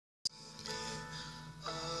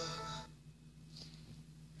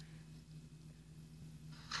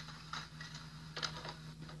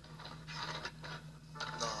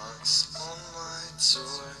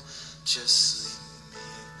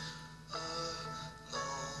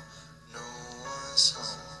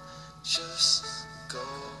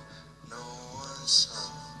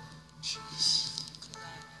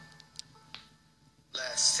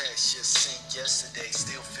yesterday,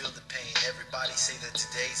 still feel the pain. Everybody say that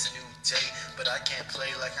today's a new day, but I can't play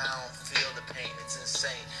like I don't feel the pain. It's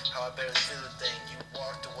insane how I barely feel a thing. You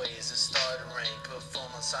walked away as it started to rain. Put phone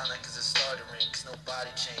on silent cause it started to ring. Cause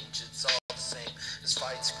nobody changed, it's all the same. As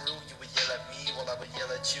fights grew, you would yell at me while I would yell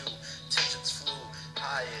at you. Tensions flew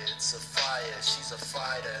higher, it's a fire. She's a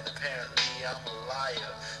fighter and apparently I'm a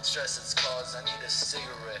liar. Stress it's caused, I need a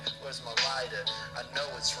cigarette. Where's my lighter? I know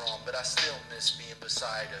it's wrong, but I still miss being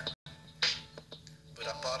beside her. But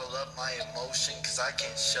I bottle up my emotion cause I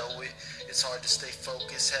can't show it. It's hard to stay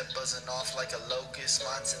focused, head buzzing off like a locust.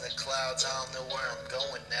 Mind's in the clouds, I don't know where I'm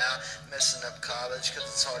going now. Messing up college cause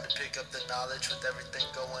it's hard to pick up the knowledge. With everything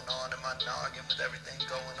going on in my noggin, with everything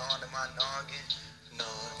going on in my noggin.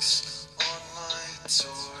 Knocks on my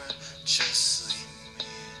door, just leave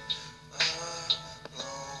me alone.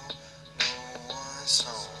 No one's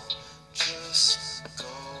home, just go.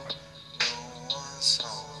 No one's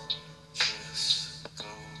home, just go.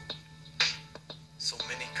 So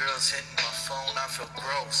many girls hitting my phone, I feel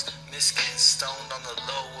gross. Miss getting stoned on the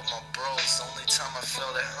low with my bros. Only time I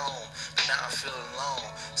felt at home, but now I feel alone.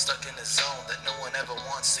 Stuck in a zone that no one ever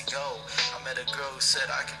wants to go. I met a girl who said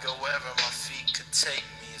I could go wherever my feet could take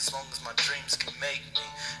me, as long as my dreams can make me.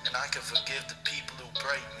 And I can forgive the people who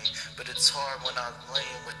break me, but it's hard when I'm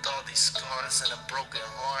laying with all these scars and a broken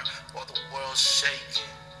heart while the world's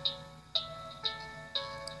shaking.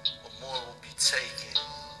 What more will be taken?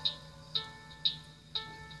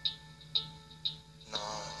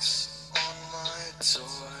 Knocks on my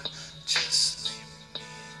door, just leave me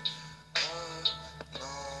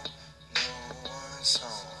alone. No one's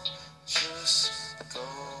home, just go.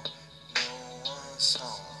 No one's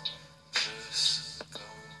home, just go.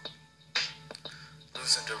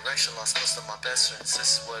 Losing direction, lost most of my best friends.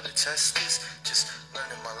 This is what a test is. Just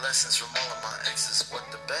learning my lessons from all of my exes. What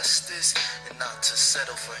the best is, and not to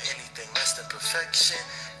settle for anything less than perfection.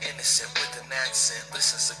 Innocent with an accent,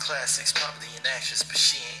 listens to classics, probably an actress, but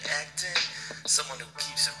she ain't acting. Someone who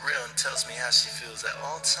keeps it real and tells me how she feels at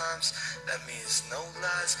all times. That means no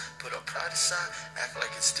lies, put our pride aside, act like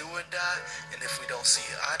it's do or die. And if we don't see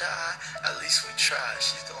eye to eye, at least we try.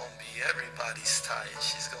 She's gonna be everybody's type.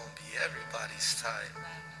 She's gonna be everybody's type.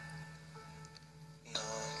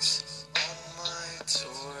 Knocks on my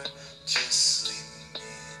door, just leave me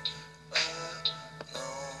alone.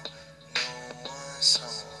 No one's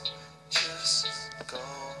home, just go.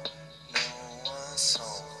 No one's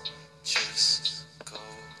home, just go.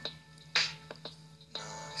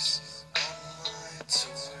 Knocks on my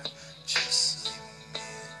door, just leave me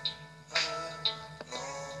alone.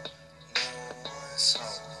 No one's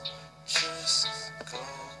home, just go.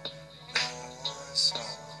 No one's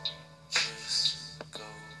home, just go.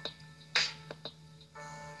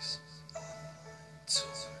 Knocks on my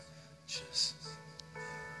door, just leave me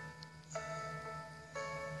alone.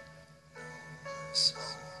 No one's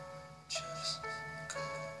home, just go.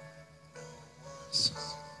 No one's home,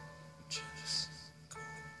 just go.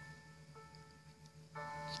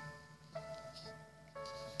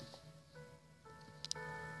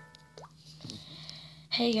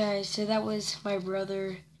 Hey guys, so that was my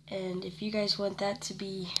brother, and if you guys want that to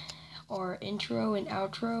be our intro and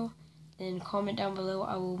outro, then comment down below.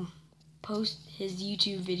 I will post his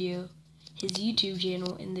YouTube video, his YouTube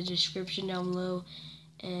channel in the description down below,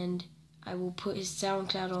 and I will put his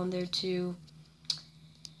SoundCloud on there too.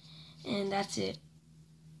 And that's it.